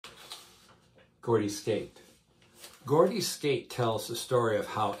Gordie's skate. Gordie's skate tells the story of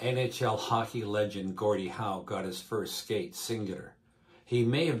how NHL hockey legend Gordie Howe got his first skate, singular. He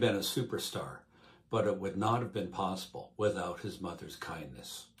may have been a superstar, but it would not have been possible without his mother's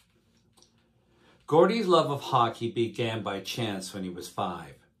kindness. Gordie's love of hockey began by chance when he was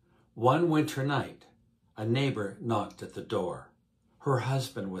 5. One winter night, a neighbor knocked at the door. Her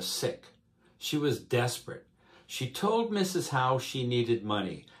husband was sick. She was desperate. She told Mrs. Howe she needed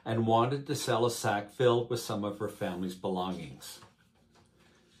money and wanted to sell a sack filled with some of her family's belongings.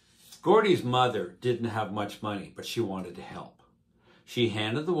 Gordie's mother didn't have much money, but she wanted to help. She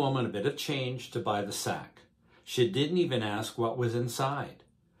handed the woman a bit of change to buy the sack. She didn't even ask what was inside.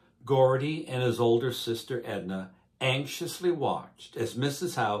 Gordie and his older sister Edna anxiously watched as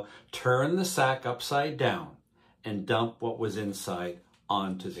Mrs. Howe turned the sack upside down and dumped what was inside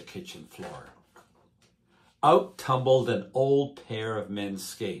onto the kitchen floor. Out tumbled an old pair of men's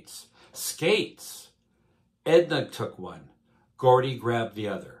skates. Skates! Edna took one. Gordie grabbed the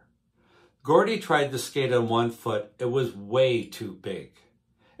other. Gordie tried to skate on one foot. It was way too big.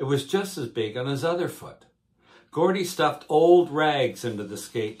 It was just as big on his other foot. Gordie stuffed old rags into the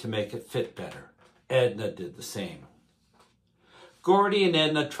skate to make it fit better. Edna did the same. Gordie and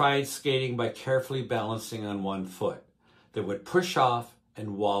Edna tried skating by carefully balancing on one foot. They would push off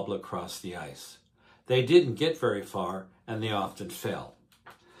and wobble across the ice. They didn't get very far, and they often fell.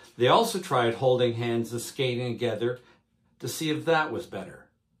 They also tried holding hands and skating together to see if that was better.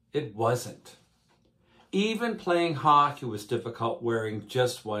 It wasn't. Even playing hockey was difficult wearing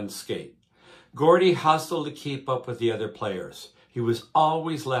just one skate. Gordie hustled to keep up with the other players. He was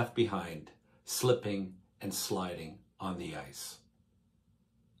always left behind, slipping and sliding on the ice.